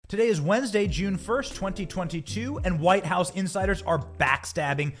Today is Wednesday, June 1st, 2022, and White House insiders are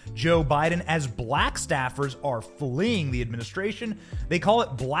backstabbing Joe Biden as black staffers are fleeing the administration. They call it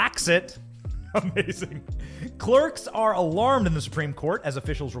Blacksit. Amazing. Clerks are alarmed in the Supreme Court as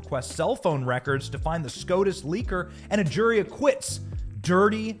officials request cell phone records to find the SCOTUS leaker, and a jury acquits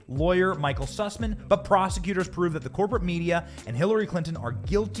dirty lawyer Michael Sussman, but prosecutors prove that the corporate media and Hillary Clinton are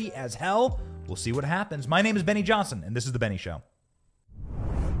guilty as hell. We'll see what happens. My name is Benny Johnson, and this is The Benny Show.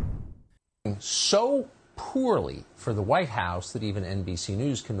 So poorly for the White House that even NBC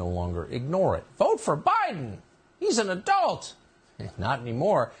News can no longer ignore it. Vote for Biden. He's an adult. Not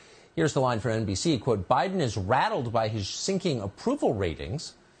anymore. Here's the line from NBC, quote, Biden is rattled by his sinking approval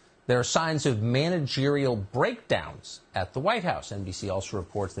ratings. There are signs of managerial breakdowns at the White House. NBC also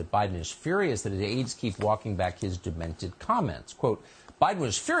reports that Biden is furious that his aides keep walking back his demented comments. Quote, Biden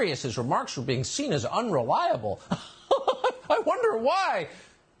was furious his remarks were being seen as unreliable. I wonder why,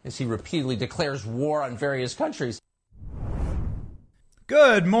 as he repeatedly declares war on various countries.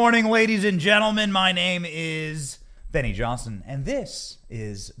 Good morning, ladies and gentlemen. My name is Benny Johnson, and this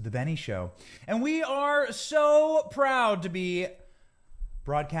is The Benny Show. And we are so proud to be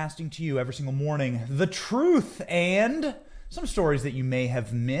broadcasting to you every single morning the truth and some stories that you may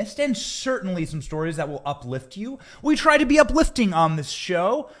have missed, and certainly some stories that will uplift you. We try to be uplifting on this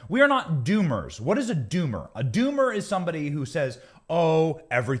show. We are not doomers. What is a doomer? A doomer is somebody who says, oh,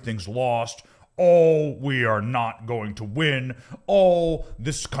 everything's lost. Oh, we are not going to win. Oh,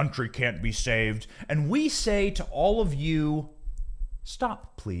 this country can't be saved. And we say to all of you,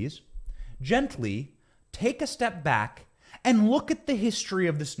 stop, please. Gently take a step back and look at the history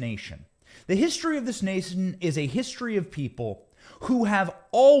of this nation. The history of this nation is a history of people who have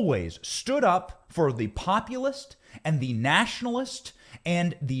always stood up for the populist and the nationalist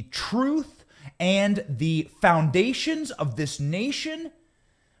and the truth and the foundations of this nation.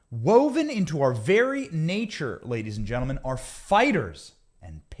 Woven into our very nature, ladies and gentlemen, are fighters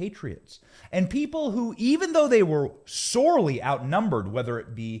and patriots. And people who, even though they were sorely outnumbered, whether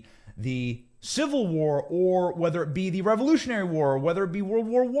it be the Civil War or whether it be the Revolutionary War, or whether it be World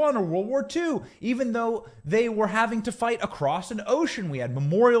War I or World War II, even though they were having to fight across an ocean. We had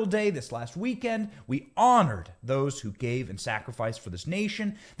Memorial Day this last weekend. We honored those who gave and sacrificed for this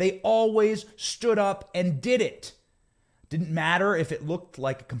nation. They always stood up and did it. Didn't matter if it looked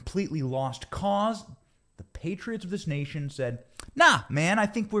like a completely lost cause. The patriots of this nation said, nah, man, I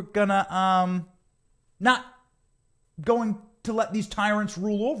think we're gonna, not going to let these tyrants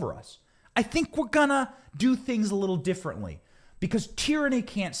rule over us. I think we're gonna do things a little differently because tyranny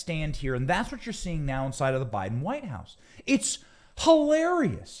can't stand here. And that's what you're seeing now inside of the Biden White House. It's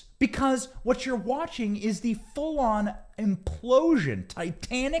hilarious because what you're watching is the full-on implosion,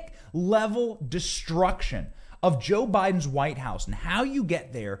 Titanic level destruction of Joe Biden's White House. And how you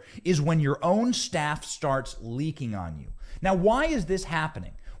get there is when your own staff starts leaking on you. Now, why is this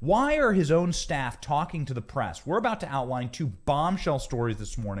happening? Why are his own staff talking to the press? We're about to outline two bombshell stories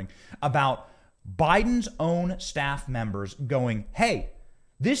this morning about Biden's own staff members going, hey,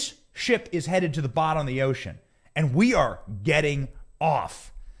 this ship is headed to the bottom of the ocean, and we are getting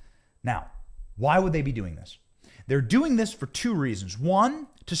off. Now, why would they be doing this? They're doing this for two reasons. One,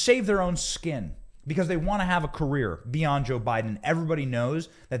 to save their own skin, because they want to have a career beyond Joe Biden. Everybody knows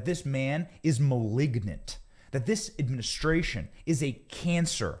that this man is malignant, that this administration is a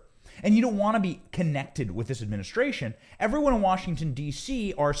cancer, and you don't want to be connected with this administration. Everyone in Washington,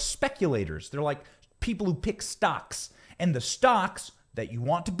 D.C. are speculators. They're like people who pick stocks, and the stocks that you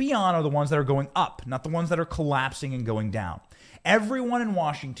want to be on are the ones that are going up, not the ones that are collapsing and going down. Everyone in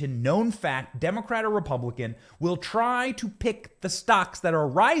Washington, known fact, Democrat or Republican, will try to pick the stocks that are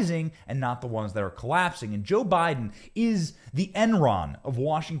rising and not the ones that are collapsing. And Joe Biden is the Enron of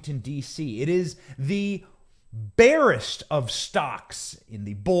Washington, D.C. It is the bearest of stocks in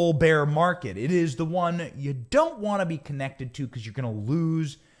the bull-bear market. It is the one you don't want to be connected to because you're going to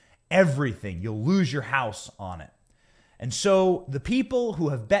lose everything. You'll lose your house on it. And so the people who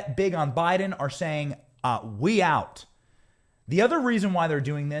have bet big on Biden are saying, we out. The other reason why they're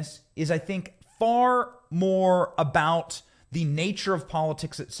doing this is, I think, far more about the nature of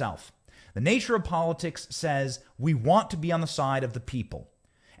politics itself. The nature of politics says we want to be on the side of the people.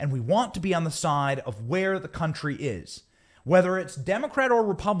 And we want to be on the side of where the country is. Whether it's Democrat or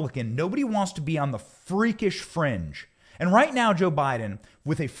Republican, nobody wants to be on the freakish fringe. And right now, Joe Biden,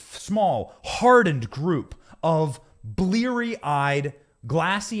 with a small, hardened group of bleary-eyed,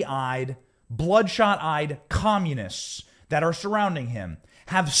 glassy-eyed, bloodshot-eyed communists that are surrounding him,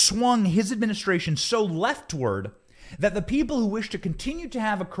 have swung his administration so leftward that the people who wish to continue to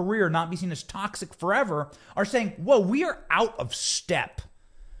have a career, not be seen as toxic forever, are saying, whoa, we are out of step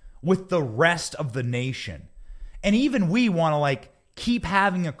with the rest of the nation. And even we want to keep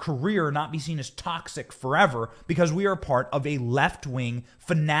having a career, not be seen as toxic forever, because we are part of a left-wing,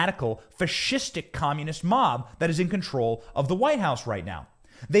 fanatical, fascistic communist mob that is in control of the White House right now.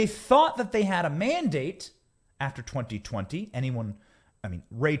 They thought that they had a mandate after 2020.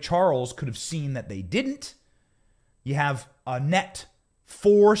 Ray Charles could have seen that they didn't. You have a net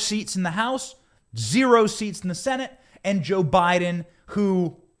 4 seats in the House, 0 seats in the Senate, and Joe Biden,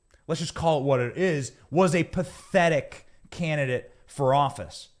 who, let's just call it what it is, was a pathetic candidate for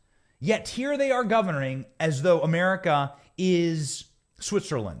office. Yet here they are governing as though America is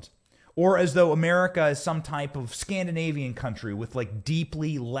Switzerland, or as though America is some type of Scandinavian country with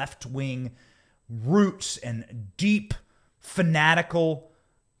deeply left-wing roots and deep, fanatical,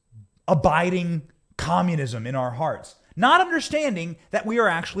 abiding communism in our hearts, not understanding that we are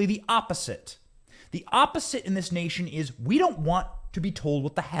actually the opposite. The opposite in this nation is we don't want to be told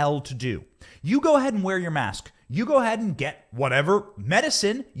what the hell to do. You go ahead and wear your mask. You go ahead and get whatever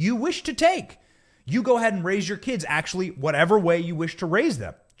medicine you wish to take. You go ahead and raise your kids actually whatever way you wish to raise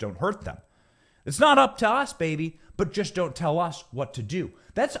them. Don't hurt them. It's not up to us, baby, but just don't tell us what to do.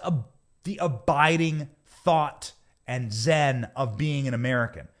 That's the abiding thought and zen of being an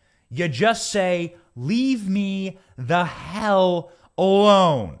American. You just say, leave me the hell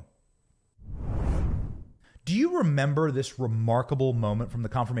alone. Do you remember this remarkable moment from the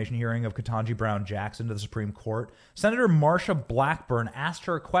confirmation hearing of Ketanji Brown Jackson to the Supreme Court? Senator Marsha Blackburn asked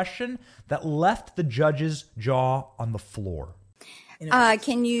her a question that left the judge's jaw on the floor.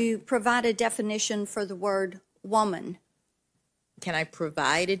 Can you provide a definition for the word woman? Can I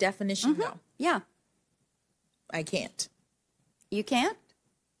provide a definition? Mm-hmm. No. Yeah. I can't. You can't?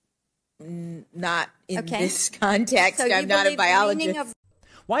 Not in this context. So I'm not a biologist.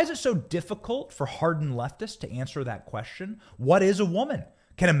 Why is it so difficult for hardened leftists to answer that question? What is a woman?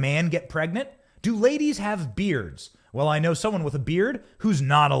 Can a man get pregnant? Do ladies have beards? Well, I know someone with a beard who's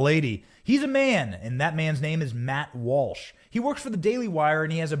not a lady. He's a man, and that man's name is Matt Walsh. He works for the Daily Wire,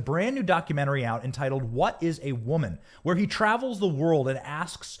 and he has a brand new documentary out entitled What is a Woman?, where he travels the world and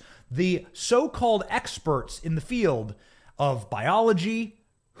asks the so-called experts in the field of biology,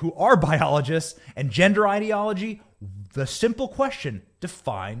 who are biologists, and gender ideology, the simple question,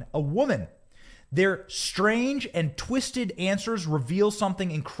 define a woman. Their strange and twisted answers reveal something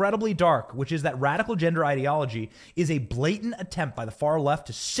incredibly dark, which is that radical gender ideology is a blatant attempt by the far left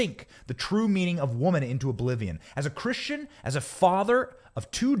to sink the true meaning of woman into oblivion. As a Christian, as a father of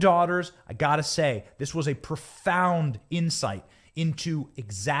 2 daughters, I gotta say, this was a profound insight into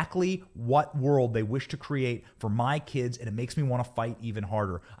exactly what world they wish to create for my kids, and it makes me want to fight even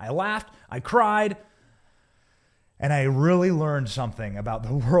harder. I laughed, I cried, and I really learned something about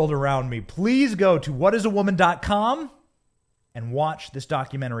the world around me. Please go to whatisawoman.com and watch this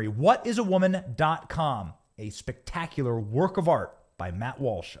documentary, whatisawoman.com, a spectacular work of art by Matt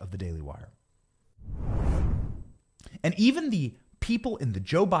Walsh of the Daily Wire. And even the people in the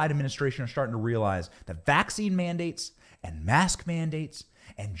Joe Biden administration are starting to realize that vaccine mandates and mask mandates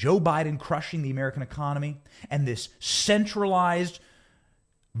and Joe Biden crushing the American economy and this centralized,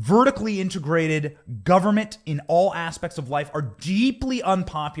 vertically integrated government in all aspects of life are deeply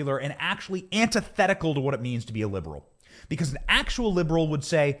unpopular and actually antithetical to what it means to be a liberal. Because an actual liberal would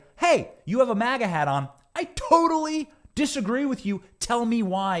say, hey, you have a MAGA hat on. I totally disagree with you. Tell me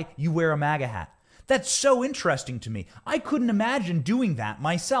why you wear a MAGA hat. That's so interesting to me. I couldn't imagine doing that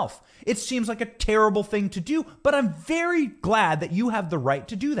myself. It seems like a terrible thing to do, but I'm very glad that you have the right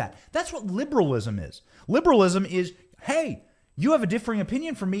to do that. That's what liberalism is. Liberalism is, hey, you have a differing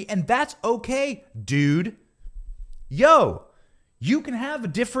opinion from me, and that's okay, dude. Yo, you can have a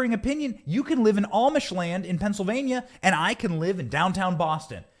differing opinion. You can live in Amish land in Pennsylvania, and I can live in downtown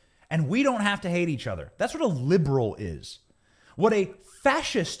Boston. And we don't have to hate each other. That's what a liberal is. What a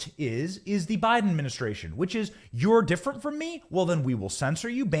fascist is the Biden administration, which is you're different from me. Well, then we will censor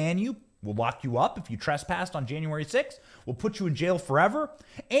you, ban you. We'll lock you up if you trespassed on January 6th. We'll put you in jail forever.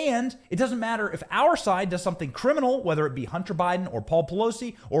 And it doesn't matter if our side does something criminal, whether it be Hunter Biden or Paul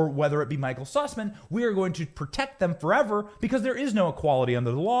Pelosi, or whether it be Michael Sussman, we are going to protect them forever because there is no equality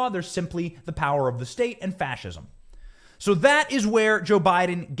under the law. There's simply the power of the state and fascism. So that is where Joe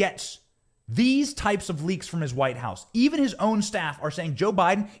Biden gets these types of leaks from his White House. Even his own staff are saying Joe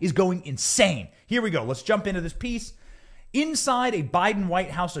Biden is going insane. Here we go. Let's jump into this piece. Inside a Biden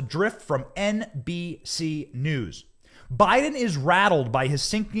White House adrift from NBC News. Biden is rattled by his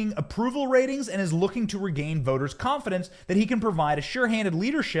sinking approval ratings and is looking to regain voters' confidence that he can provide a sure-handed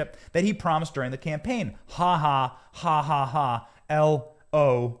leadership that he promised during the campaign. Ha ha, ha ha ha,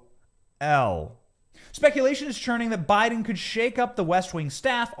 LOL. Speculation is churning that Biden could shake up the West Wing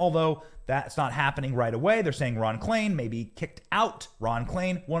staff, although that's not happening right away. They're saying Ron Klain may be kicked out. Ron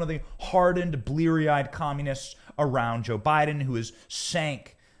Klain, one of the hardened, bleary-eyed communists around Joe Biden, who has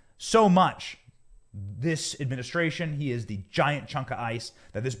sank so much this administration. He is the giant chunk of ice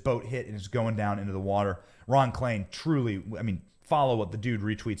that this boat hit and is going down into the water. Ron Klain truly, follow what the dude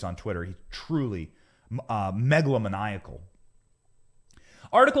retweets on Twitter. He's truly megalomaniacal.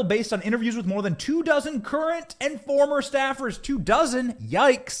 Article based on interviews with more than 24 current and former staffers. 24?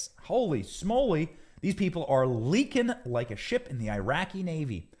 Yikes. Holy smoly. These people are leaking like a ship in the Iraqi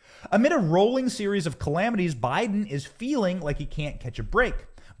Navy. Amid a rolling series of calamities, Biden is feeling like he can't catch a break.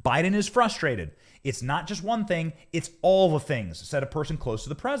 Biden is frustrated. It's not just one thing, it's all the things, said a person close to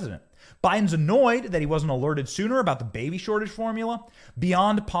the president. Biden's annoyed that he wasn't alerted sooner about the baby shortage formula.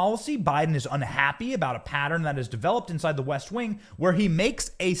 Beyond policy, Biden is unhappy about a pattern that has developed inside the West Wing where he makes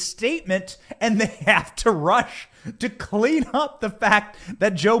a statement and they have to rush to clean up the fact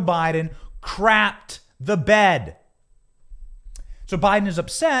that Joe Biden crapped the bed. So Biden is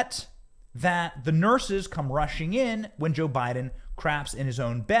upset that the nurses come rushing in when Joe Biden craps in his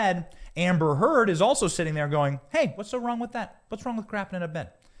own bed. Amber Heard is also sitting there going, hey, what's so wrong with that? What's wrong with crapping in a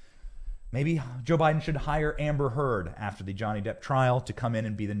bed? Maybe Joe Biden should hire Amber Heard after the Johnny Depp trial to come in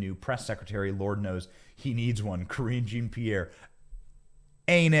and be the new press secretary. Lord knows he needs one. Karine Jean-Pierre.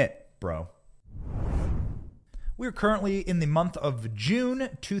 Ain't it, bro? We're currently in the month of June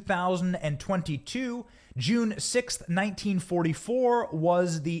 2022. June 6th, 1944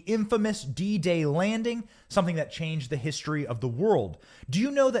 was the infamous D-Day landing, something that changed the history of the world. Do you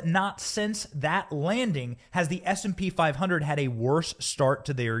know that not since that landing has the S&P 500 had a worse start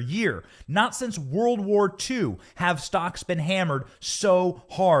to their year? Not since World War II have stocks been hammered so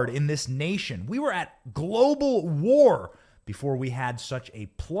hard in this nation. We were at global war before we had such a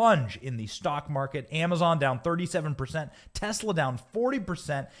plunge in the stock market. Amazon down 37%, Tesla down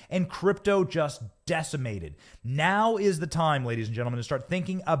 40%, and crypto just decimated. Now is the time, ladies and gentlemen, to start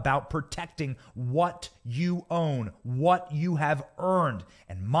thinking about protecting what you own, what you have earned.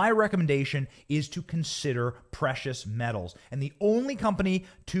 And my recommendation is to consider precious metals. And the only company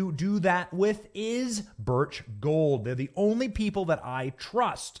to do that with is Birch Gold. They're the only people that I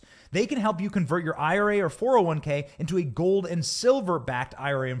trust. They can help you convert your IRA or 401k into a gold and silver backed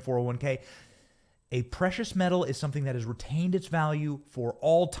IRA and 401k. A precious metal is something that has retained its value for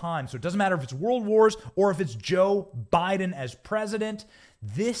all time. So it doesn't matter if it's world wars or if it's Joe Biden as president.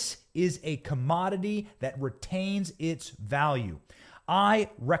 This is a commodity that retains its value. I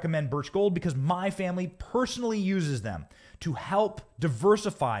recommend Birch Gold because my family personally uses them to help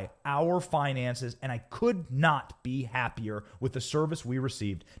diversify our finances, and I could not be happier with the service we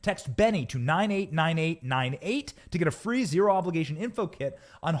received. Text Benny to 989898 to get a free zero obligation info kit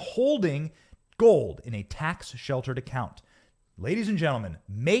on holding gold in a tax-sheltered account. Ladies and gentlemen,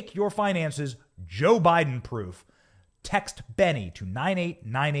 make your finances Joe Biden proof. Text Benny to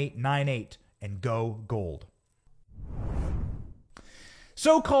 989898 and go gold.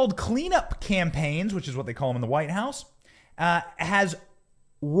 So-called cleanup campaigns, which is what they call them in the White House, has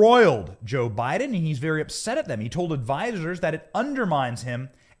roiled Joe Biden, and he's very upset at them. He told advisors that it undermines him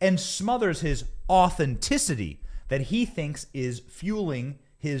and smothers his authenticity that he thinks is fueling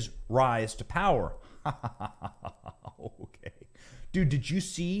his rise to power. Okay. Dude, did you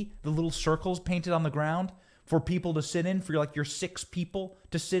see the little circles painted on the ground for people to sit in, for like your 6 people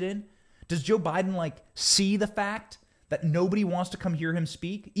to sit in? Does Joe Biden see the fact that nobody wants to come hear him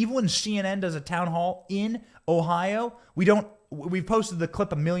speak? Even when CNN does a town hall in Ohio, we've posted the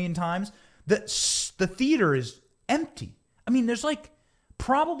clip 1 million times. The theater is empty. I mean, there's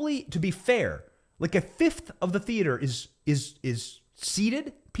probably, to be fair, a fifth of the theater is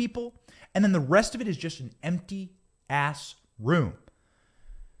seated people, and then the rest of it is just an empty ass room.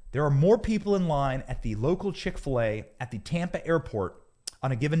 There are more people in line at the local Chick-fil-A at the Tampa airport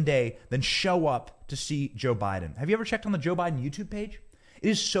on a given day than show up to see Joe Biden. Have you ever checked on the Joe Biden YouTube page? It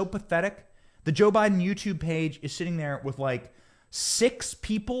is so pathetic. The Joe Biden YouTube page is sitting there with 6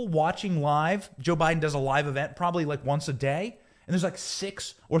 people watching live. Joe Biden does a live event probably once a day, and there's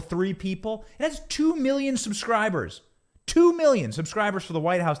 6 or 3 people. It has 2 million subscribers. 2 million subscribers for the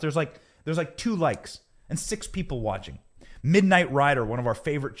White House. There's 2 likes and 6 people watching. Midnight Rider, one of our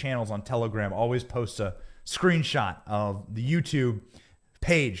favorite channels on Telegram, always posts a screenshot of the YouTube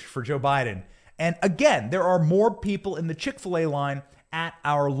page for Joe Biden. And again, there are more people in the Chick-fil-A line at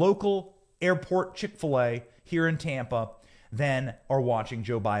our local airport Chick-fil-A here in Tampa than are watching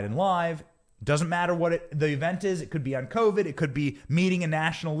Joe Biden live. Doesn't matter what the event is. It could be on COVID. It could be meeting a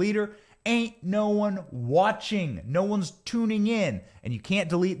national leader. Ain't no one watching. No one's tuning in. And you can't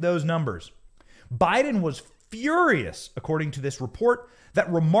delete those numbers. Biden was furious, according to this report,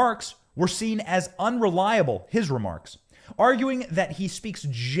 that remarks were seen as unreliable, his remarks, arguing that he speaks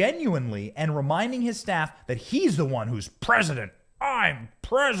genuinely and reminding his staff that he's the one who's president. I'm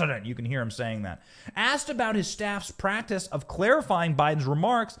president. You can hear him saying that. Asked about his staff's practice of clarifying Biden's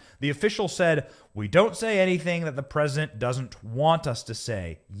remarks, the official said, "We don't say anything that the president doesn't want us to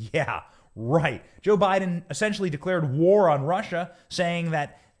say." Yeah, right. Joe Biden essentially declared war on Russia, saying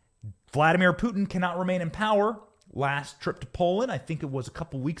that Vladimir Putin cannot remain in power. Last trip to Poland, I think it was a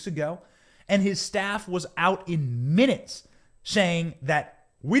couple weeks ago, and his staff was out in minutes saying that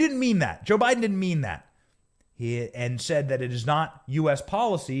we didn't mean that. Joe Biden didn't mean that. And said that it is not U.S.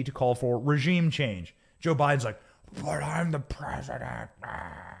 policy to call for regime change. Joe Biden's like, but I'm the president.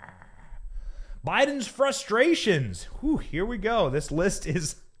 Biden's frustrations. Whew, here we go. This list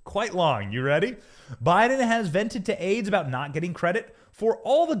is quite long. You ready? Biden has vented to aides about not getting credit for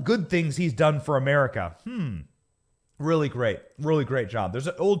all the good things he's done for America. Really great. Really great job. There's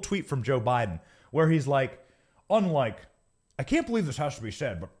an old tweet from Joe Biden where he's like, I can't believe this has to be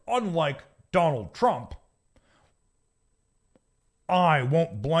said, but unlike Donald Trump, I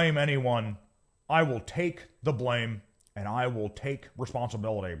won't blame anyone. I will take the blame and I will take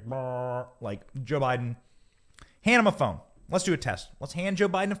responsibility. Like Joe Biden, hand him a phone. Let's do a test. Let's hand Joe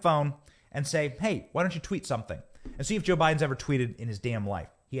Biden a phone and say, hey, why don't you tweet something? And see if Joe Biden's ever tweeted in his damn life.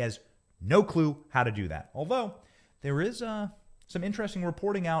 He has no clue how to do that. Although there is some interesting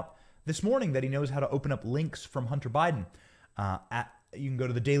reporting out this morning that he knows how to open up links from Hunter Biden. You can go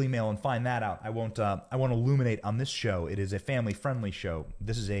to the Daily Mail and find that out. I won't illuminate on this show. It is a family-friendly show.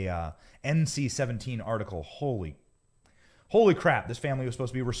 This is a NC-17 article. Holy crap. This family was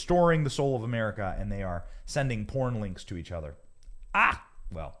supposed to be restoring the soul of America, and they are sending porn links to each other.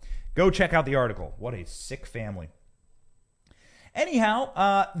 Well, go check out the article. What a sick family.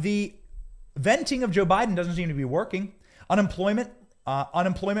 Anyhow, the venting of Joe Biden doesn't seem to be working. Unemployment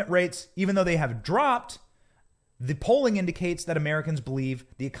rates, even though they have dropped, the polling indicates that Americans believe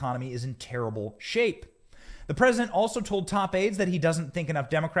the economy is in terrible shape. The president also told top aides that he doesn't think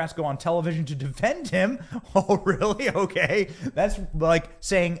enough Democrats go on television to defend him. Oh, really? Okay. That's like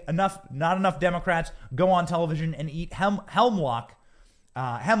saying not enough Democrats go on television and eat hemlock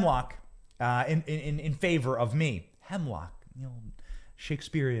in favor of me. Hemlock,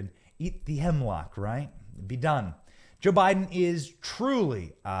 Shakespearean. Eat the hemlock, right? Be done. Joe Biden is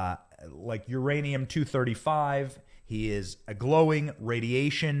truly like uranium-235. He is a glowing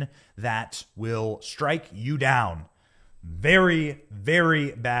radiation that will strike you down very,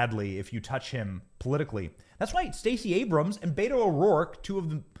 very badly if you touch him politically. That's why Stacey Abrams and Beto O'Rourke,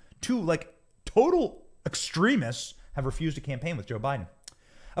 two total extremists, have refused to campaign with Joe Biden.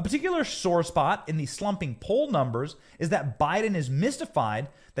 A particular sore spot in the slumping poll numbers is that Biden is mystified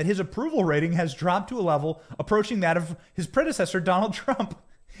that his approval rating has dropped to a level approaching that of his predecessor, Donald Trump.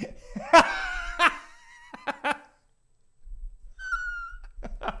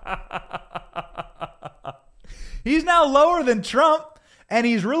 He's now lower than Trump, and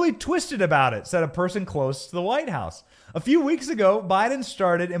he's really twisted about it, said a person close to the White House. A few weeks ago, Biden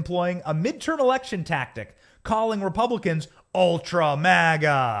started employing a midterm election tactic, calling Republicans ultra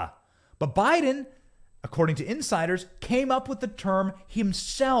MAGA. But Biden, according to insiders, came up with the term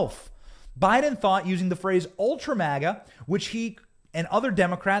himself. Biden thought using the phrase ultra MAGA, which he and other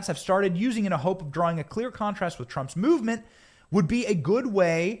Democrats have started using in a hope of drawing a clear contrast with Trump's movement, would be a good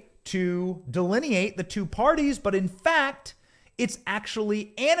way to delineate the two parties. But in fact, it's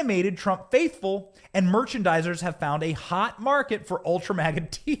actually animated Trump faithful, and merchandisers have found a hot market for ultra MAGA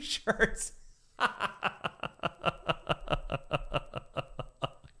t-shirts.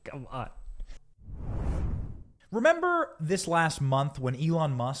 Come on. Remember this last month when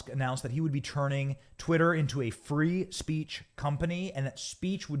Elon Musk announced that he would be turning Twitter into a free speech company and that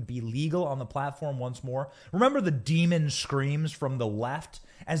speech would be legal on the platform once more? Remember the demon screams from the left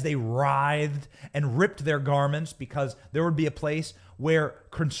as they writhed and ripped their garments because there would be a place where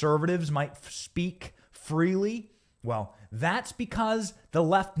conservatives might speak freely? Well, that's because the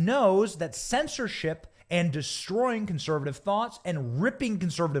left knows that censorship and destroying conservative thoughts and ripping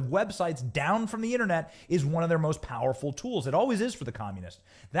conservative websites down from the internet is one of their most powerful tools. It always is for the communists.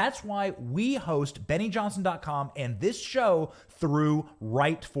 That's why we host BennyJohnson.com and this show through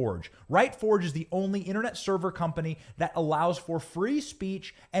RightForge. RightForge is the only internet server company that allows for free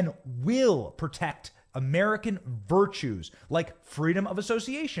speech and will protect American virtues like freedom of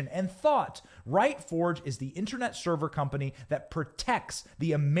association and thought. RightForge is the internet server company that protects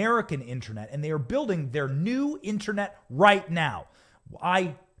the American internet, and they are building their new internet right now.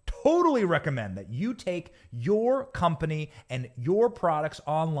 I totally recommend that you take your company and your products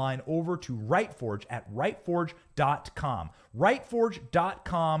online over to RightForge at rightforge.com.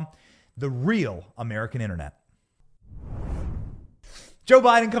 RightForge.com, the real American internet. Joe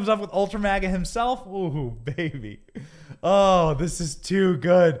Biden comes up with Ultra MAGA himself. Ooh, baby. Oh, this is too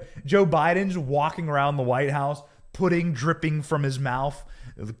good. Joe Biden's walking around the White House, pudding dripping from his mouth,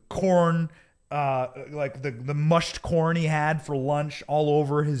 the corn, like the mushed corn he had for lunch all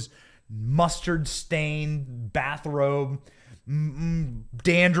over his mustard-stained bathrobe,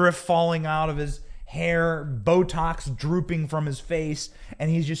 dandruff falling out of his hair, Botox drooping from his face,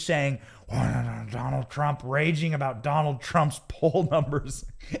 and he's just saying, Donald Trump, raging about Donald Trump's poll numbers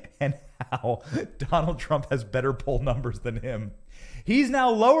and how Donald Trump has better poll numbers than him. He's now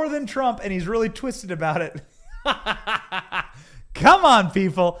lower than Trump, and he's really twisted about it. Come on,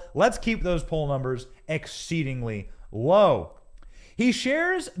 people. Let's keep those poll numbers exceedingly low. He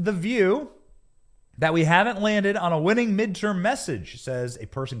shares the view that we haven't landed on a winning midterm message, says a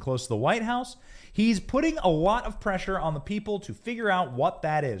person close to the White House. He's putting a lot of pressure on the people to figure out what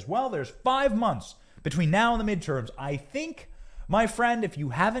that is. Well, there's 5 months between now and the midterms. I think, my friend, if you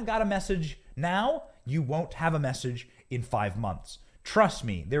haven't got a message now, you won't have a message in 5 months. Trust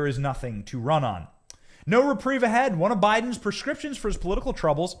me, there is nothing to run on. No reprieve ahead. One of Biden's prescriptions for his political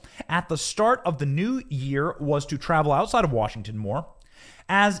troubles at the start of the new year was to travel outside of Washington more.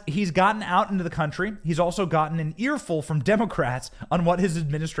 As he's gotten out into the country, he's also gotten an earful from Democrats on what his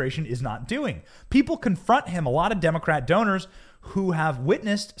administration is not doing. People confront him. A lot of Democrat donors who have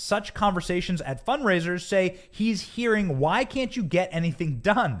witnessed such conversations at fundraisers say he's hearing, why can't you get anything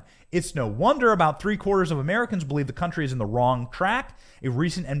done? It's no wonder about 3/4 of Americans believe the country is in the wrong track. A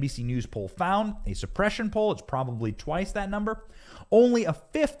recent NBC News poll found, a suppression poll, it's probably twice that number. Only a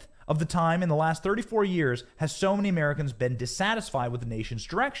fifth of the time in the last 34 years has so many Americans been dissatisfied with the nation's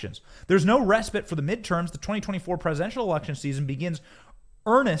directions. There's no respite for the midterms. The 2024 presidential election season begins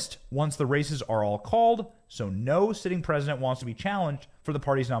earnest once the races are all called, so no sitting president wants to be challenged for the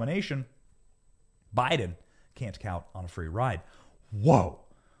party's nomination. Biden can't count on a free ride. Whoa.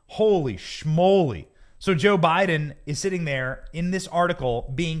 Holy schmoly. So Joe Biden is sitting there in this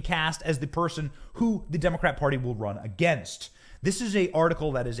article being cast as the person who the Democrat Party will run against. This is an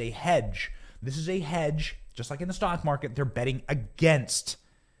article that is a hedge. This is a hedge, just like in the stock market, they're betting against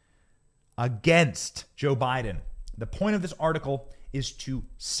Joe Biden. The point of this article is to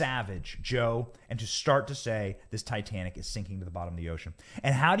savage Joe and to start to say this Titanic is sinking to the bottom of the ocean.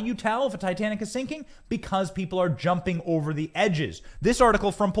 And how do you tell if a Titanic is sinking? Because people are jumping over the edges. This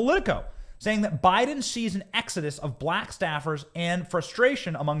article from Politico saying that Biden sees an exodus of black staffers and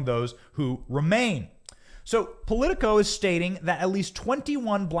frustration among those who remain. So Politico is stating that at least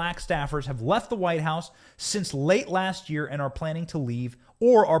 21 black staffers have left the White House since late last year and are planning to leave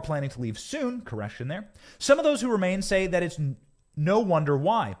soon. Correction there. Some of those who remain say that it's no wonder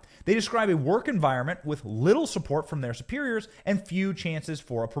why. They describe a work environment with little support from their superiors and few chances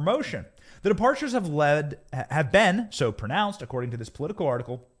for a promotion. The departures have been so pronounced, according to this Politico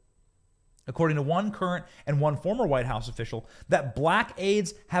article, according to one current and one former White House official, that black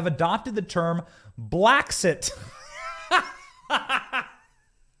aides have adopted the term Blacksit.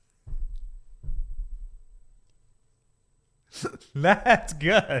 That's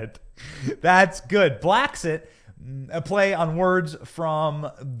good. That's good. Blacksit, a play on words from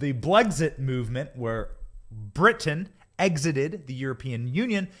the Brexit movement, where Britain exited the European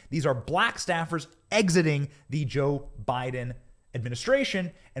Union. These are black staffers exiting the Joe Biden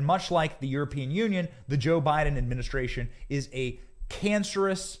administration. And much like the European Union, the Joe Biden administration is a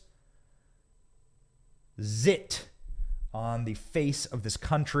cancerous zit on the face of this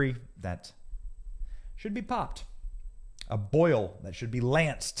country that should be popped. A boil that should be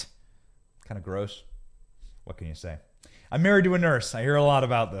lanced. Kind of gross. What can you say? I'm married to a nurse. I hear a lot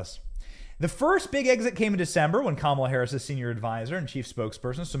about this. The first big exit came in December when Kamala Harris's senior advisor and chief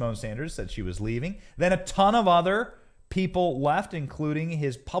spokesperson, Simone Sanders, said she was leaving. Then a ton of other people left, including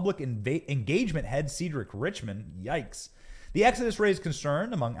his public engagement head, Cedric Richmond. Yikes. The exodus raised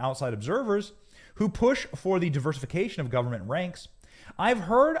concern among outside observers who push for the diversification of government ranks. I've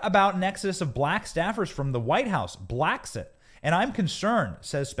heard about an exodus of black staffers from the White House, Blacksit, and I'm concerned,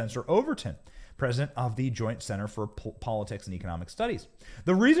 says Spencer Overton, president of the Joint Center for Politics and Economic Studies.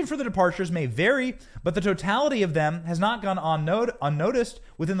 The reason for the departures may vary, but the totality of them has not gone unnoticed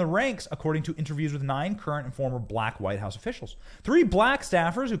within the ranks, according to interviews with 9 current and former black White House officials. 3 black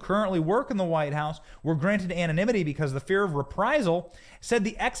staffers who currently work in the White House were granted anonymity because of the fear of reprisal, said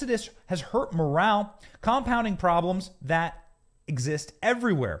the exodus has hurt morale, compounding problems that exist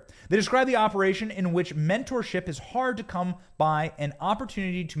everywhere. They describe the operation in which mentorship is hard to come by and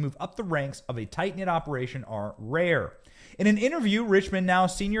opportunity to move up the ranks of a tight-knit operation are rare. In an interview, Richmond, now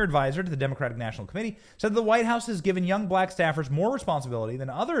senior advisor to the Democratic National Committee, said the White House has given young black staffers more responsibility than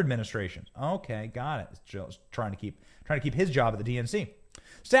other administrations. Okay, got it. Just trying to keep his job at the DNC.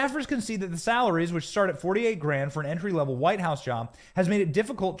 Staffers can see that the salaries, which start at $48,000 for an entry-level White House job, has made it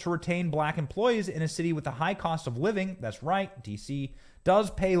difficult to retain black employees in a city with a high cost of living. That's right, D.C.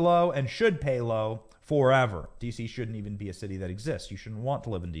 does pay low and should pay low forever. D.C. shouldn't even be a city that exists. You shouldn't want to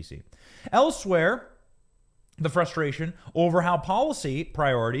live in D.C. Elsewhere, the frustration over how policy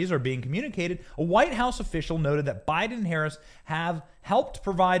priorities are being communicated, a White House official noted that Biden and Harris have helped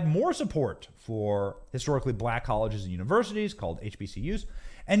provide more support for historically black colleges and universities, called HBCUs,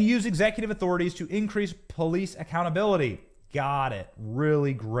 and use executive authorities to increase police accountability. Got it.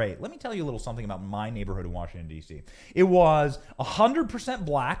 Really great. Let me tell you a little something about my neighborhood in Washington, D.C. It was 100%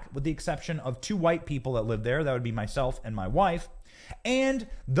 black, with the exception of 2 white people that lived there. That would be myself and my wife. And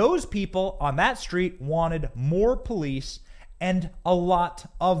those people on that street wanted more police, and a lot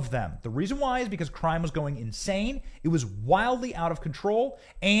of them. The reason why is because crime was going insane. It was wildly out of control,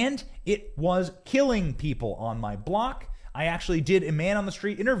 and it was killing people on my block. I actually did a man on the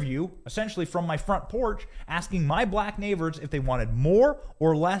street interview, essentially from my front porch, asking my black neighbors if they wanted more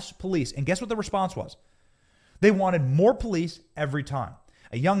or less police. And guess what the response was? They wanted more police every time.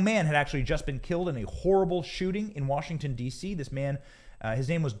 A young man had actually just been killed in a horrible shooting in Washington, D.C. This man, his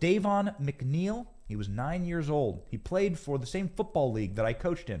name was Davon McNeil. He was 9 years old. He played for the same football league that I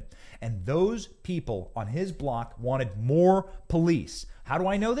coached in. And those people on his block wanted more police. How do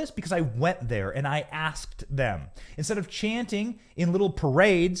I know this? Because I went there and I asked them. Instead of chanting in little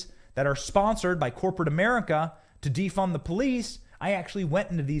parades that are sponsored by corporate America to defund the police, I actually went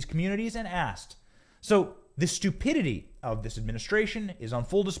into these communities and asked. So the stupidity of this administration is on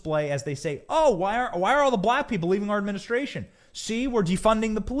full display as they say, oh, why are all the black people leaving our administration? See, we're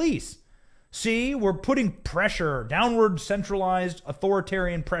defunding the police. See, we're putting pressure, downward centralized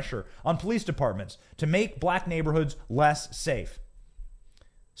authoritarian pressure on police departments to make black neighborhoods less safe.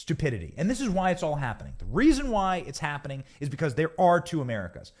 Stupidity. And this is why it's all happening. The reason why it's happening is because there are 2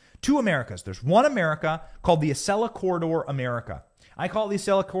 Americas. 2 Americas. There's one America called the Acela Corridor America. I call it the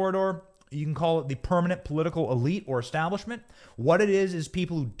Acela Corridor. You can call it the permanent political elite or establishment. What it is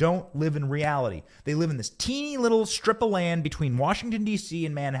people who don't live in reality. They live in this teeny little strip of land between Washington, D.C.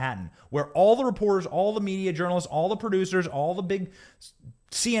 and Manhattan, where all the reporters, all the media journalists, all the producers, all the big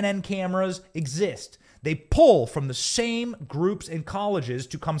CNN cameras exist. They pull from the same groups and colleges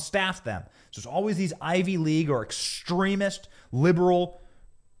to come staff them. So it's always these Ivy League or extremist liberal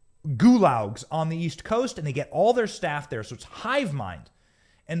gulags on the East Coast, and they get all their staff there. So it's hive mind.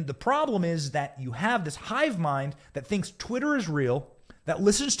 And the problem is that you have this hive mind that thinks Twitter is real, that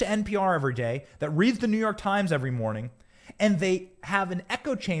listens to NPR every day, that reads the New York Times every morning, and they have an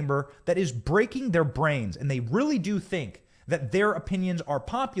echo chamber that is breaking their brains. And they really do think that their opinions are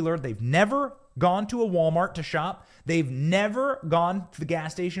popular. They've never gone to a Walmart to shop. They've never gone to the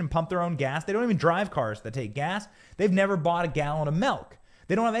gas station and pumped their own gas. They don't even drive cars that take gas. They've never bought a gallon of milk.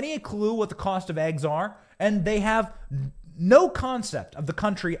 They don't have any clue what the cost of eggs are, and they have no concept of the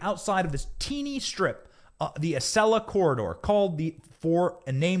country outside of this teeny strip, the Acela Corridor,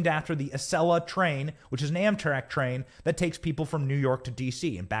 named after the Acela train, which is an Amtrak train that takes people from New York to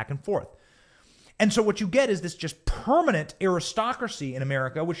D.C. and back and forth. And so what you get is this just permanent aristocracy in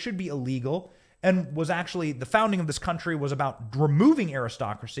America, which should be illegal, and was actually, the founding of this country was about removing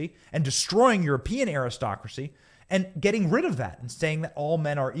aristocracy and destroying European aristocracy and getting rid of that and saying that all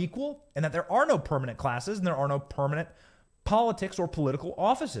men are equal and that there are no permanent classes and there are no permanent politics or political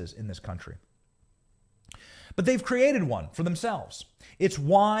offices in this country. But they've created one for themselves. It's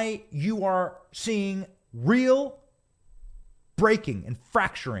why you are seeing real breaking and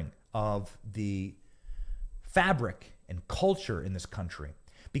fracturing of the fabric and culture in this country,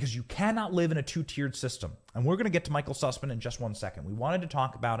 because you cannot live in a 2-tiered system. And we're going to get to Michael Sussman in just 1 second. We wanted to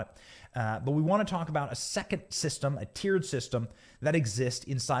talk about it, but we want to talk about a second system, a tiered system that exists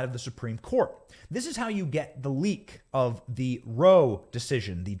inside of the Supreme Court. This is how you get the leak of the Roe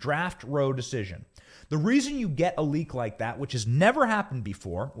decision, the draft Roe decision. The reason you get a leak like that, which has never happened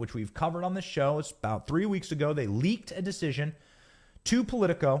before, which we've covered on this show, it's about 3 weeks ago, they leaked a decision to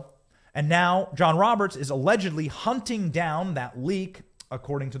Politico, and now John Roberts is allegedly hunting down that leak,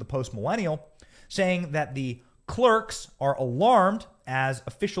 according to the Post Millennial, saying that the clerks are alarmed as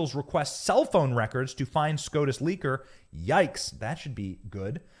officials request cell phone records to find SCOTUS leaker. Yikes, that should be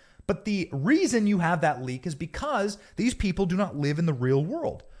good. But the reason you have that leak is because these people do not live in the real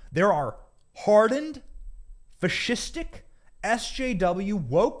world. There are hardened, fascistic, SJW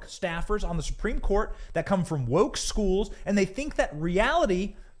woke staffers on the Supreme Court that come from woke schools, and they think that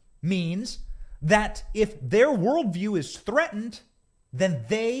reality means that if their worldview is threatened, then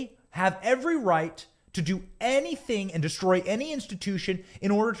they have every right to do anything and destroy any institution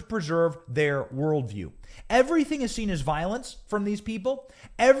in order to preserve their worldview. Everything is seen as violence from these people.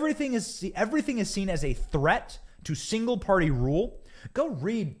 Everything is seen as a threat to single-party rule. Go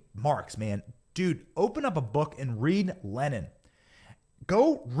read Marx, man. Dude, open up a book and read Lenin.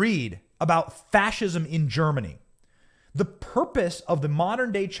 Go read about fascism in Germany. The purpose of the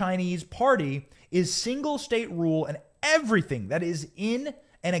modern-day Chinese party is single-state rule, and everything that is in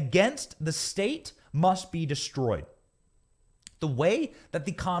and against the state must be destroyed. The way that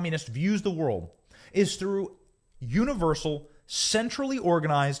the communist views the world is through universal, centrally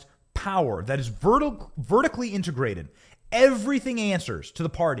organized power that is vertically integrated. Everything answers to the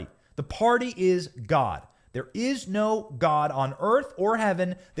party. The party is God. There is no God on earth or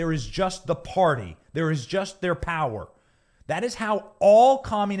heaven. There is just the party. There is just their power. That is how all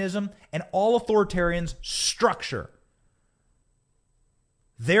communism and all authoritarians structure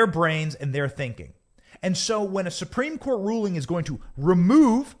their brains and their thinking. And so when a Supreme Court ruling is going to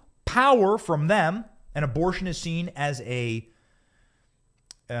remove power from them, and abortion is seen as a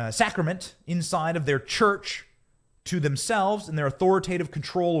sacrament inside of their church to themselves and their authoritative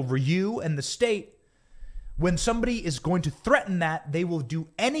control over you and the state, when somebody is going to threaten that, they will do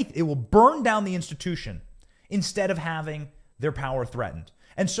anything. It will burn down the institution instead of having their power threatened.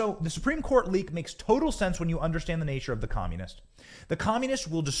 And so the Supreme Court leak makes total sense when you understand the nature of the communist. The communists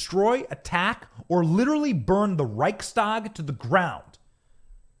will destroy, attack, or literally burn the Reichstag to the ground.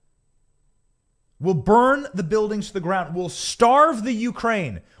 Will burn the buildings to the ground. Will starve the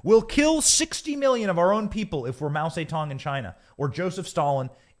Ukraine. Will kill 60 million of our own people if we're Mao Zedong in China, or Joseph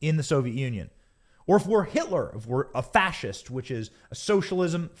Stalin in the Soviet Union. Or if we're Hitler, if we're a fascist, which is a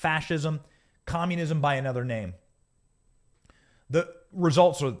socialism, fascism, communism by another name. The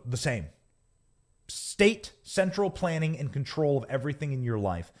results are the same. State, central planning, and control of everything in your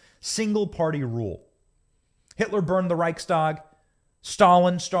life. Single party rule. Hitler burned the Reichstag.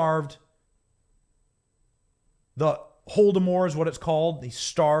 Stalin starved. The Holodomor is what it's called. He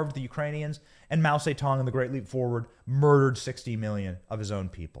starved the Ukrainians. And Mao Zedong in the Great Leap Forward murdered 60 million of his own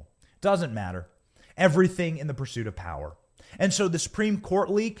people. Doesn't matter. Everything in the pursuit of power. And so the Supreme Court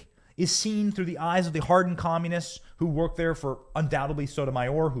leak is seen through the eyes of the hardened communists who work there for undoubtedly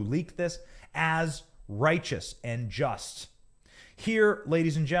Sotomayor, who leaked this, as righteous and just. Here,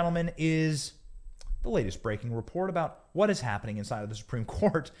 ladies and gentlemen, is the latest breaking report about what is happening inside of the Supreme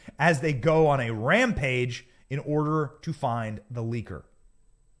Court as they go on a rampage in order to find the leaker.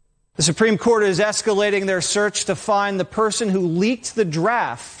 The Supreme Court is escalating their search to find the person who leaked the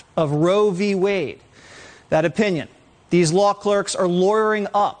draft of Roe v. Wade. That opinion. These law clerks are lawyering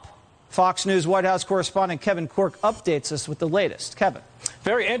up. Fox News White House correspondent Kevin Corke updates us with the latest. Kevin.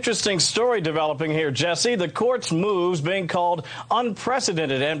 Very interesting story developing here, Jesse. The court's moves being called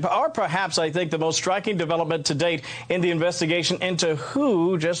unprecedented and are perhaps, I think, the most striking development to date in the investigation into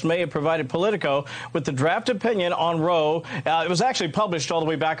who just may have provided Politico with the draft opinion on Roe. It was actually published all the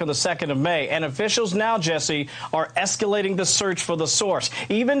way back on the 2nd of May. And officials now, Jesse, are escalating the search for the source,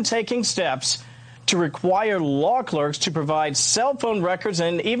 even taking steps to require law clerks to provide cell phone records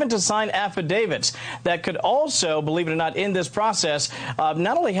and even to sign affidavits that could also, believe it or not, in this process,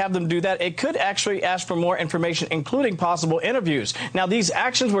 not only have them do that, it could actually ask for more information, including possible interviews. Now, these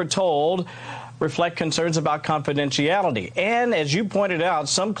actions, we're told, reflect concerns about confidentiality. And as you pointed out,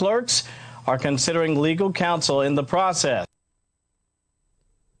 some clerks are considering legal counsel in the process.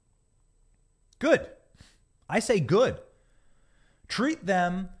 Good. I say good. Treat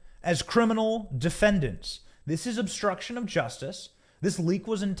them as criminal defendants. This is obstruction of justice. This leak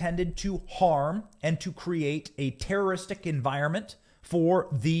was intended to harm and to create a terroristic environment for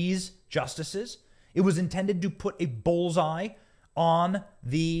these justices. It was intended to put a bullseye on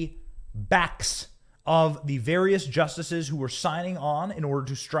the backs of the various justices who were signing on in order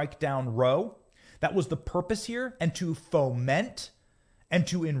to strike down Roe. That was the purpose here, and to foment and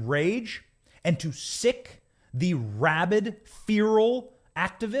to enrage and to sick the rabid, feral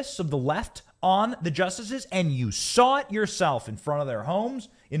activists of the left on the justices. And you saw it yourself in front of their homes,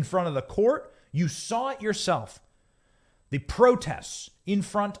 in front of the court. You saw it yourself. The protests in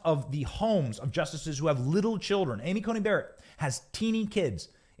front of the homes of justices who have little children. Amy Coney Barrett has teeny kids,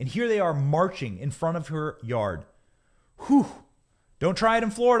 and here they are marching in front of her yard. Whew. Don't try it in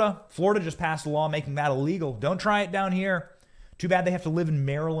Florida. Florida just passed a law making that illegal. Don't try it down here. Too bad they have to live in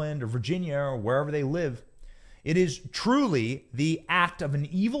Maryland or Virginia or wherever they live. It is truly the act of an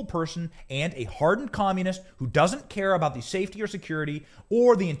evil person and a hardened communist who doesn't care about the safety or security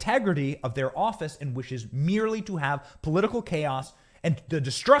or the integrity of their office and wishes merely to have political chaos and the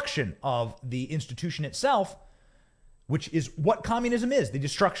destruction of the institution itself, which is what communism is, the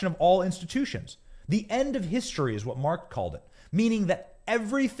destruction of all institutions. The end of history is what Marx called it, meaning that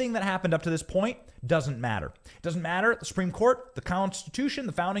everything that happened up to this point doesn't matter. It doesn't matter the Supreme Court, the Constitution,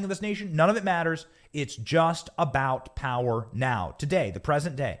 the founding of this nation. None of it matters. It's just about power now, today, the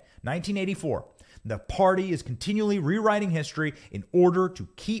present day, 1984. The party is continually rewriting history in order to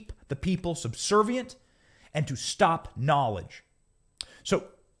keep the people subservient and to stop knowledge. So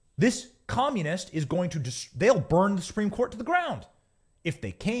this communist is going to they'll burn the Supreme Court to the ground if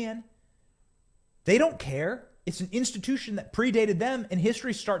they can. They don't care. It's an institution that predated them, and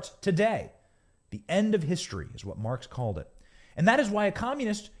history starts today. The end of history is what Marx called it. And that is why a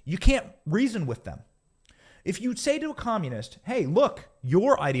communist, you can't reason with them. If you say to a communist, hey, look,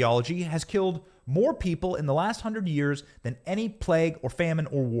 your ideology has killed more people in the last 100 years than any plague or famine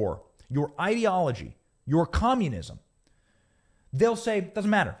or war. Your ideology, your communism, they'll say, it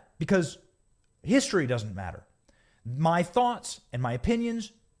doesn't matter because history doesn't matter. My thoughts and my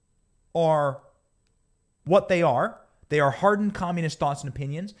opinions are what they are. They are hardened communist thoughts and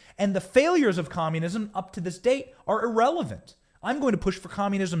opinions, and the failures of communism up to this date are irrelevant. I'm going to push for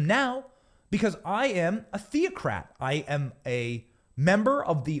communism now because I am a theocrat. I am a member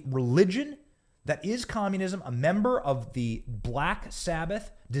of the religion that is communism, a member of the Black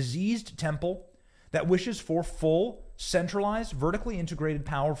Sabbath diseased temple that wishes for full, centralized, vertically integrated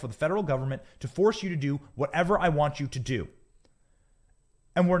power for the federal government to force you to do whatever I want you to do.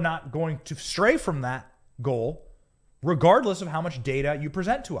 And we're not going to stray from that goal regardless of how much data you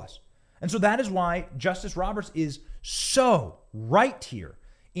present to us. And so that is why Justice Roberts is so right here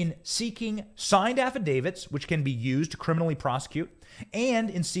in seeking signed affidavits, which can be used to criminally prosecute, and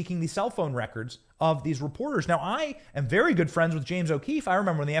in seeking the cell phone records of these reporters. Now, I am very good friends with James O'Keefe. I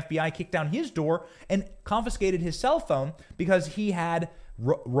remember when the FBI kicked down his door and confiscated his cell phone because he had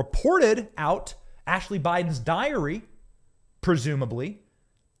reported out Ashley Biden's diary, presumably.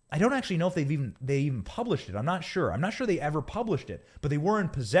 I don't actually know if they even published it. I'm not sure. I'm not sure they ever published it, but they were in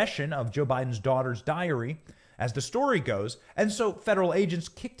possession of Joe Biden's daughter's diary, as the story goes. And so federal agents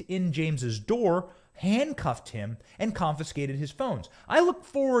kicked in James's door, handcuffed him, and confiscated his phones. I look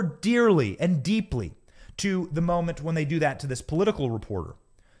forward dearly and deeply to the moment when they do that to this political reporter.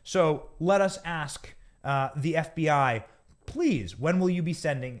 So let us ask the FBI, please, when will you be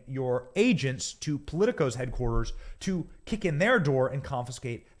sending your agents to Politico's headquarters to kick in their door and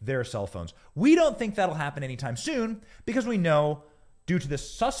confiscate their cell phones? We don't think that'll happen anytime soon because we know, due to the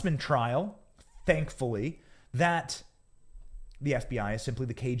Sussman trial, thankfully, that the FBI is simply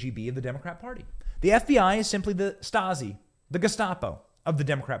the KGB of the Democrat Party. The FBI is simply the Stasi, the Gestapo of the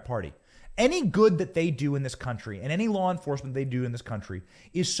Democrat Party. Any good that they do in this country and any law enforcement they do in this country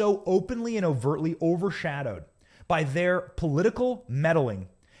is so openly and overtly overshadowed by their political meddling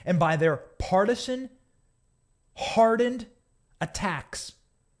and by their partisan, hardened attacks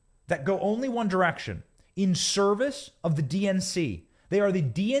that go only one direction, in service of the DNC. They are the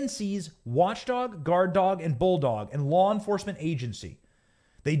DNC's watchdog, guard dog, and bulldog and law enforcement agency.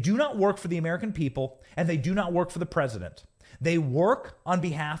 They do not work for the American people, and they do not work for the president. They work on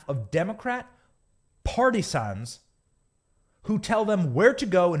behalf of Democrat partisans who tell them where to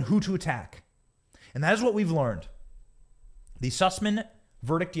go and who to attack. And that is what we've learned. The Sussman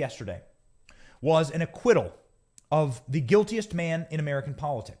verdict yesterday was an acquittal of the guiltiest man in American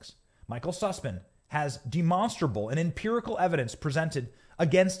politics. Michael Sussman has demonstrable and empirical evidence presented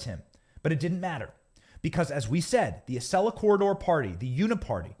against him, but it didn't matter because, as we said, the Acela Corridor Party, the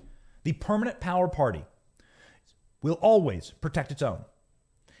Uniparty, the permanent power party, will always protect its own.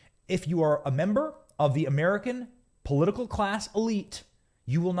 If you are a member of the American political class elite,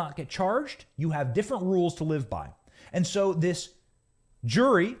 you will not get charged. You have different rules to live by. And so this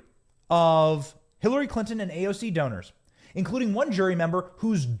jury of Hillary Clinton and AOC donors, including one jury member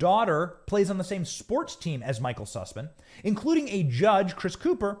whose daughter plays on the same sports team as Michael Sussman, including a judge, Chris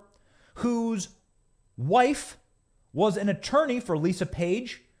Cooper, whose wife was an attorney for Lisa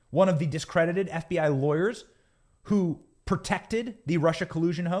Page, one of the discredited FBI lawyers who protected the Russia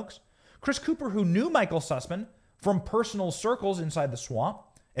collusion hoax. Chris Cooper, who knew Michael Sussman from personal circles inside the swamp,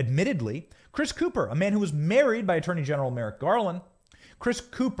 admittedly. Chris Cooper, a man who was married by Attorney General Merrick Garland. Chris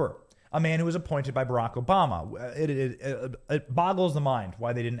Cooper, a man who was appointed by Barack Obama. It boggles the mind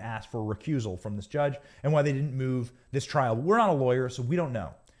why they didn't ask for a recusal from this judge and why they didn't move this trial. We're not a lawyer, so we don't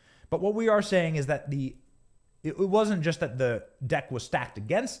know. But what we are saying is that it wasn't just that the deck was stacked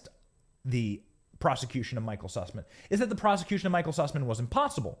against the prosecution of Michael Sussman is that the prosecution of Michael Sussman was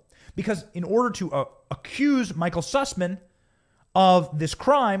impossible. Because in order to accuse Michael Sussman of this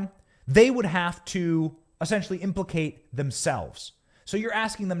crime, they would have to essentially implicate themselves. So you're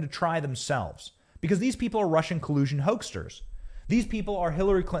asking them to try themselves because these people are Russian collusion hoaxsters. These people are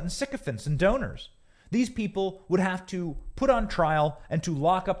Hillary Clinton sycophants and donors. These people would have to put on trial and to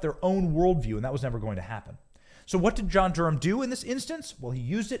lock up their own worldview, and that was never going to happen. So what did John Durham do in this instance? Well, he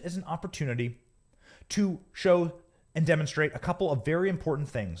used it as an opportunity to show and demonstrate a couple of very important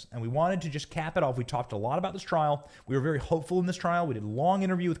things. And we wanted to just cap it off. We talked a lot about this trial. We were very hopeful in this trial. We did a long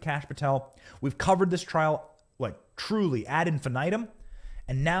interview with Kash Patel. We've covered this trial like truly ad infinitum.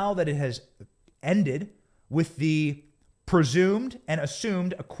 And now that it has ended with the presumed and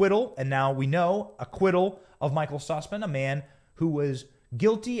assumed acquittal, and now we know acquittal of Michael Sussman, a man who was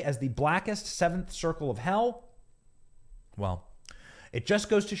guilty as the blackest seventh circle of hell. Well, it just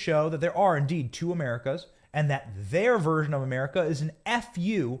goes to show that there are indeed two Americas, and that their version of America is an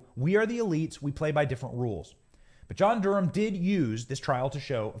FU. We are the elites. We play by different rules. But John Durham did use this trial to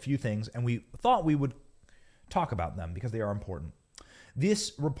show a few things, and we thought we would talk about them because they are important.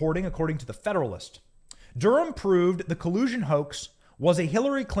 This reporting, according to the Federalist, Durham proved the collusion hoax was a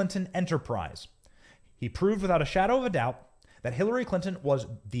Hillary Clinton enterprise. He proved without a shadow of a doubt that Hillary Clinton was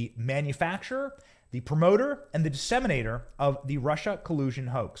the manufacturer, the promoter, and the disseminator of the Russia collusion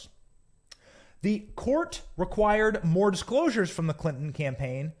hoax. The court required more disclosures from the Clinton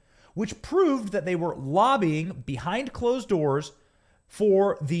campaign, which proved that they were lobbying behind closed doors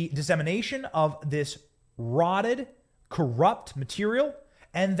for the dissemination of this rotted, corrupt material,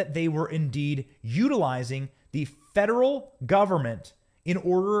 and that they were indeed utilizing the federal government in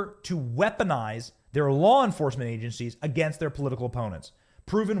order to weaponize their law enforcement agencies against their political opponents.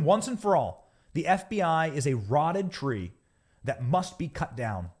 Proven once and for all, the FBI is a rotted tree that must be cut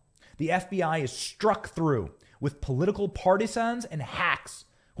down. The FBI is struck through with political partisans and hacks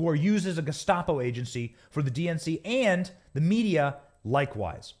who are used as a Gestapo agency for the DNC and the media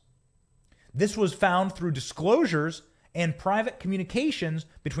likewise. This was found through disclosures and private communications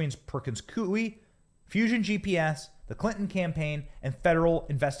between Perkins Coie, Fusion GPS, the Clinton campaign, and federal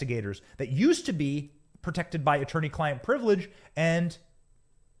investigators that used to be protected by attorney-client privilege, and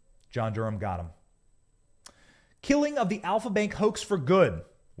John Durham got them. Killing of the Alpha Bank hoax for good.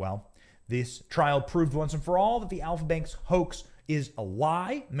 Well, this trial proved once and for all that the Alpha Bank's hoax is a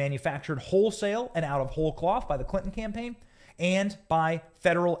lie, manufactured wholesale and out of whole cloth by the Clinton campaign and by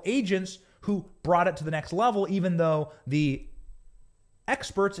federal agents who brought it to the next level, even though the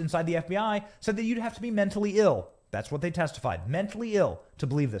experts inside the FBI said that you'd have to be mentally ill. That's what they testified, mentally ill to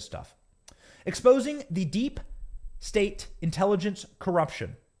believe this stuff. Exposing the deep state intelligence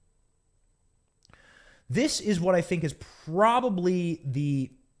corruption. This is what I think is probably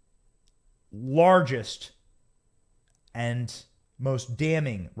the largest and most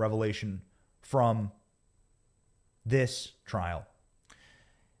damning revelation from this trial.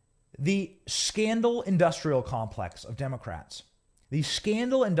 The scandal industrial complex of Democrats. The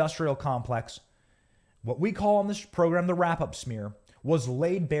scandal industrial complex, what we call on this program the wrap-up smear, was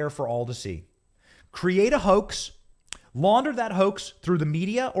laid bare for all to see. Create a hoax, launder that hoax through the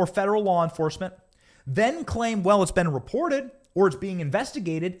media or federal law enforcement, then claim, well, it's been reported or it's being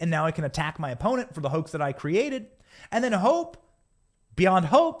investigated and now I can attack my opponent for the hoax that I created, and then hope, beyond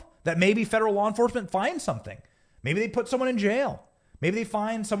hope, that maybe federal law enforcement finds something. Maybe they put someone in jail. Maybe they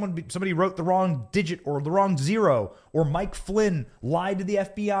find somebody wrote the wrong digit or the wrong zero, or Mike Flynn lied to the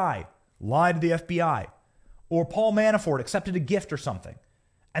FBI, or Paul Manafort accepted a gift or something.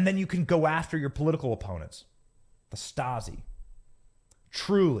 And then you can go after your political opponents. The Stasi.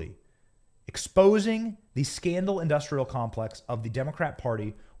 Truly, exposing the scandal industrial complex of the Democrat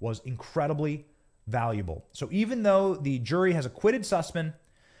Party was incredibly valuable. So even though the jury has acquitted Sussman,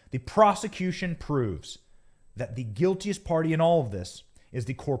 the prosecution proves that the guiltiest party in all of this is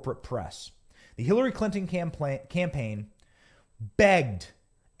the corporate press. The Hillary Clinton campaign begged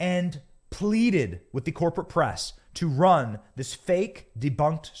and pleaded with the corporate press to run this fake,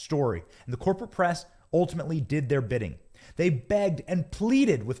 debunked story. And the corporate press ultimately did their bidding. They begged and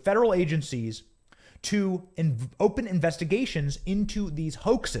pleaded with federal agencies to open investigations into these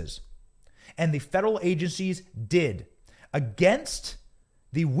hoaxes. And the federal agencies did, against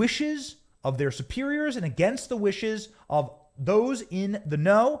the wishes of their superiors and against the wishes of those in the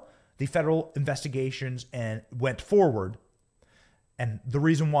know. The federal investigations went forward. And the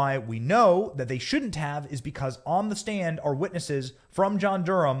reason why we know that they shouldn't have is because on the stand are witnesses from John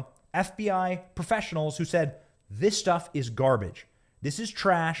Durham, FBI professionals who said, this stuff is garbage. This is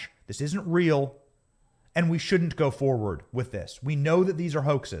trash. This isn't real. and we shouldn't go forward with this. We know that these are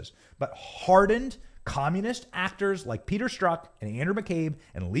hoaxes, but hardened communist actors like Peter Strzok and Andrew McCabe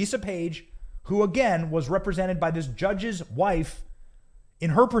and Lisa Page, who again was represented by this judge's wife in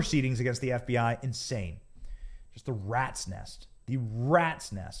her proceedings against the FBI, insane. Just the rat's nest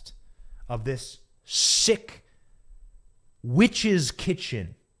of this sick witch's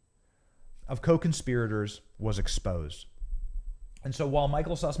kitchen of co-conspirators was exposed. And so while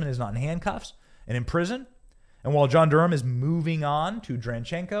Michael Sussman is not in handcuffs and in prison, and while John Durham is moving on to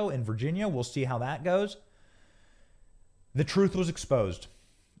Dranchenko in Virginia, we'll see how that goes, the truth was exposed.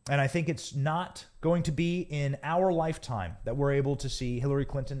 And I think it's not going to be in our lifetime that we're able to see Hillary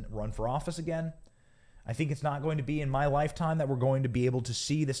Clinton run for office again. I think it's not going to be in my lifetime that we're going to be able to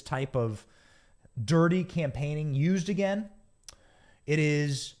see this type of dirty campaigning used again. It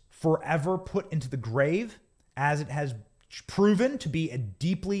is forever put into the grave, as it has proven to be a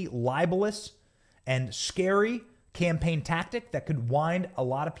deeply libelous and scary campaign tactic that could wind a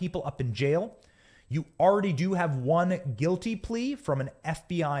lot of people up in jail. You already do have one guilty plea from an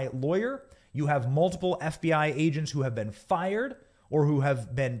FBI lawyer. You have multiple FBI agents who have been fired or who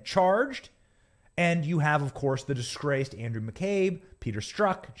have been charged. And you have, of course, the disgraced Andrew McCabe, Peter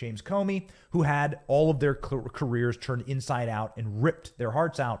Strzok, James Comey, who had all of their careers turned inside out and ripped their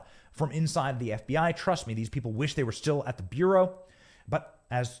hearts out from inside the FBI. Trust me, these people wish they were still at the Bureau. But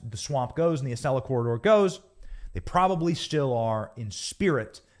as the swamp goes and the Acela corridor goes, they probably still are in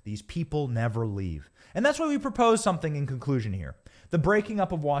spirit. These people never leave. And that's why we propose something in conclusion here. The breaking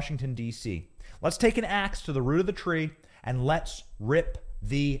up of Washington, D.C. Let's take an axe to the root of the tree and let's rip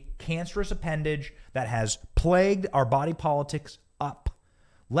the cancerous appendage that has plagued our body politics up.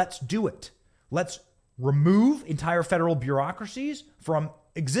 Let's do it. Let's remove entire federal bureaucracies from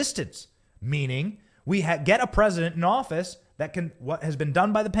existence, meaning we get a president in office that can, what has been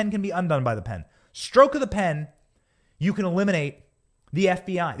done by the pen can be undone by the pen. Stroke of the pen, you can eliminate the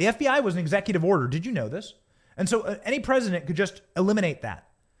FBI. The FBI was an executive order. Did you know this? And so any president could just eliminate that.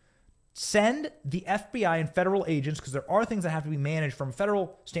 Send the FBI and federal agents, because there are things that have to be managed from a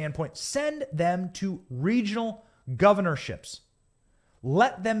federal standpoint, send them to regional governorships.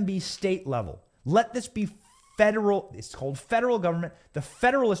 Let them be state level. Let this be federal. It's called federal government. The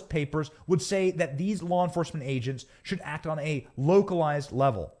Federalist Papers would say that these law enforcement agents should act on a localized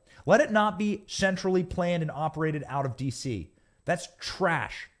level. Let it not be centrally planned and operated out of D.C. That's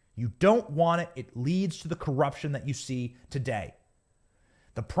trash. You don't want it. It leads to the corruption that you see today.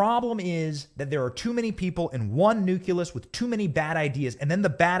 The problem is that there are too many people in one nucleus with too many bad ideas, and then the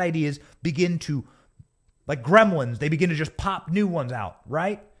bad ideas begin to, like gremlins, they begin to just pop new ones out,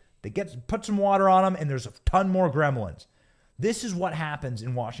 right? They put some water on them, and there's a ton more gremlins. This is what happens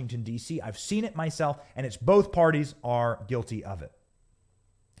in Washington, D.C. I've seen it myself, and it's both parties are guilty of it.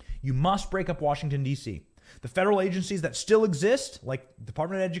 You must break up Washington, D.C. The federal agencies that still exist, like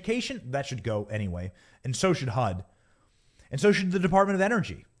Department of Education, that should go anyway, and so should HUD. And so should the Department of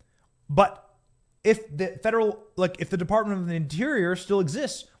Energy. But if the Department of the Interior still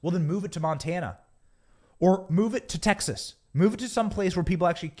exists, well, then move it to Montana or move it to Texas. Move it to some place where people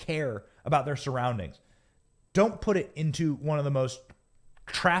actually care about their surroundings. Don't put it into one of the most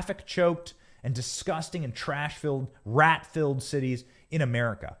traffic-choked and disgusting and trash-filled, rat-filled cities in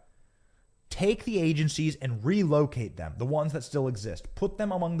America. Take the agencies and relocate them, the ones that still exist. Put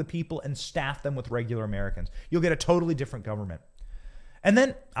them among the people and staff them with regular Americans. You'll get a totally different government. And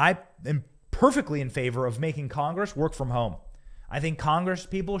then I am perfectly in favor of making Congress work from home. I think Congress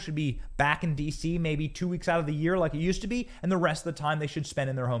people should be back in D.C. maybe 2 weeks out of the year like it used to be, and the rest of the time they should spend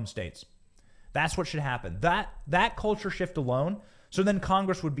in their home states. That's what should happen. That culture shift alone, so then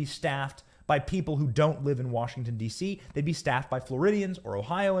Congress would be staffed by people who don't live in Washington, D.C. They'd be staffed by Floridians or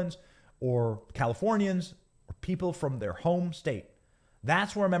Ohioans or Californians, or people from their home state.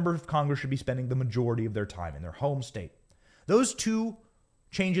 That's where a member of Congress should be spending the majority of their time, in their home state. Those two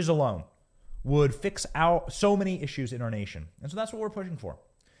changes alone would fix out so many issues in our nation. And so that's what we're pushing for.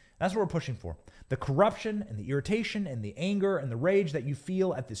 That's what we're pushing for. The corruption and the irritation and the anger and the rage that you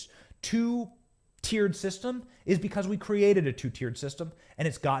feel at this two-tiered system is because we created a two-tiered system, and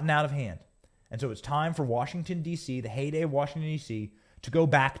it's gotten out of hand. And so it's time for Washington, D.C., the heyday of Washington, D.C., to go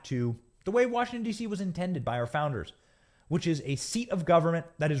back to the way Washington, D.C. was intended by our founders, which is a seat of government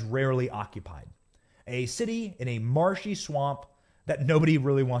that is rarely occupied. A city in a marshy swamp that nobody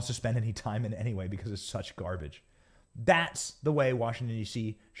really wants to spend any time in anyway because it's such garbage. That's the way Washington,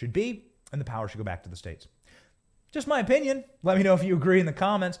 D.C. should be, and the power should go back to the states. Just my opinion. Let me know if you agree in the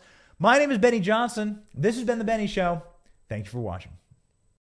comments. My name is Benny Johnson. This has been The Benny Show. Thank you for watching.